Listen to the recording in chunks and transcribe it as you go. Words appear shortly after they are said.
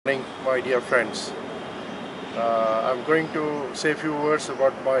Morning, my dear friends. I'm going to say a few words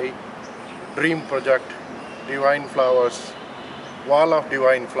about my dream project, Divine Flowers, Wall of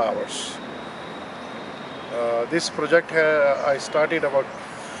Divine Flowers. This project I started about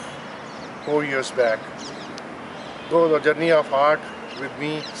 4 years back. Though the journey of art with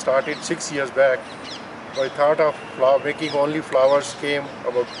me started 6 years back, my thought of making only flowers came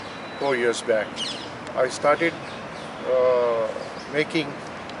about 4 years back. I started making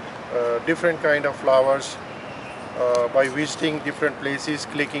different kind of flowers by visiting different places,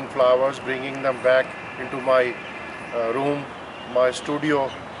 clicking flowers, bringing them back into my room, my studio,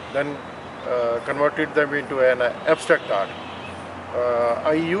 then converted them into an abstract art.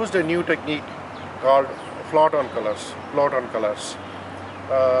 I used a new technique called float on colors.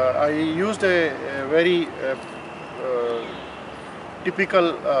 I used a very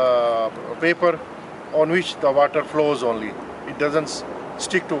typical paper on which the water flows only. It doesn't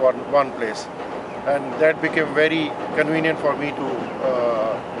stick to one place, and that became very convenient for me to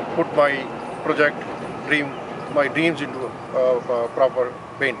put my my dreams into proper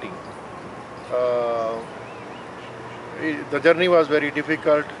painting. The journey was very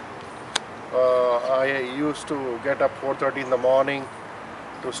difficult. I used to get up 4:30 in the morning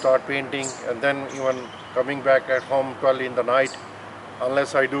to start painting, and then even coming back at home 12 in the night.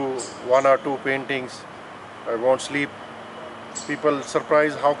 Unless I do 1 or 2 paintings, I won't sleep. People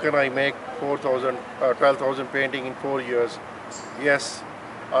surprised, how can I make 12,000 painting in 4 years? Yes,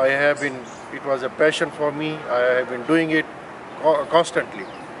 it was a passion for me. I have been doing it constantly.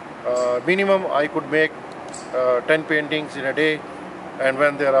 Minimum I could make 10 paintings in a day, and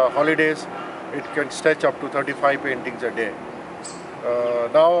when there are holidays, it can stretch up to 35 paintings a day.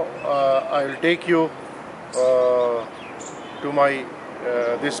 Now I will take you to my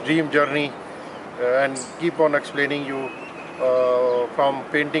this dream journey and keep on explaining you from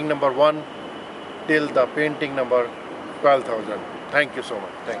painting number 1 till the painting number 12,000. Thank you so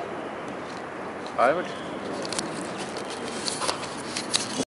much. Thank you.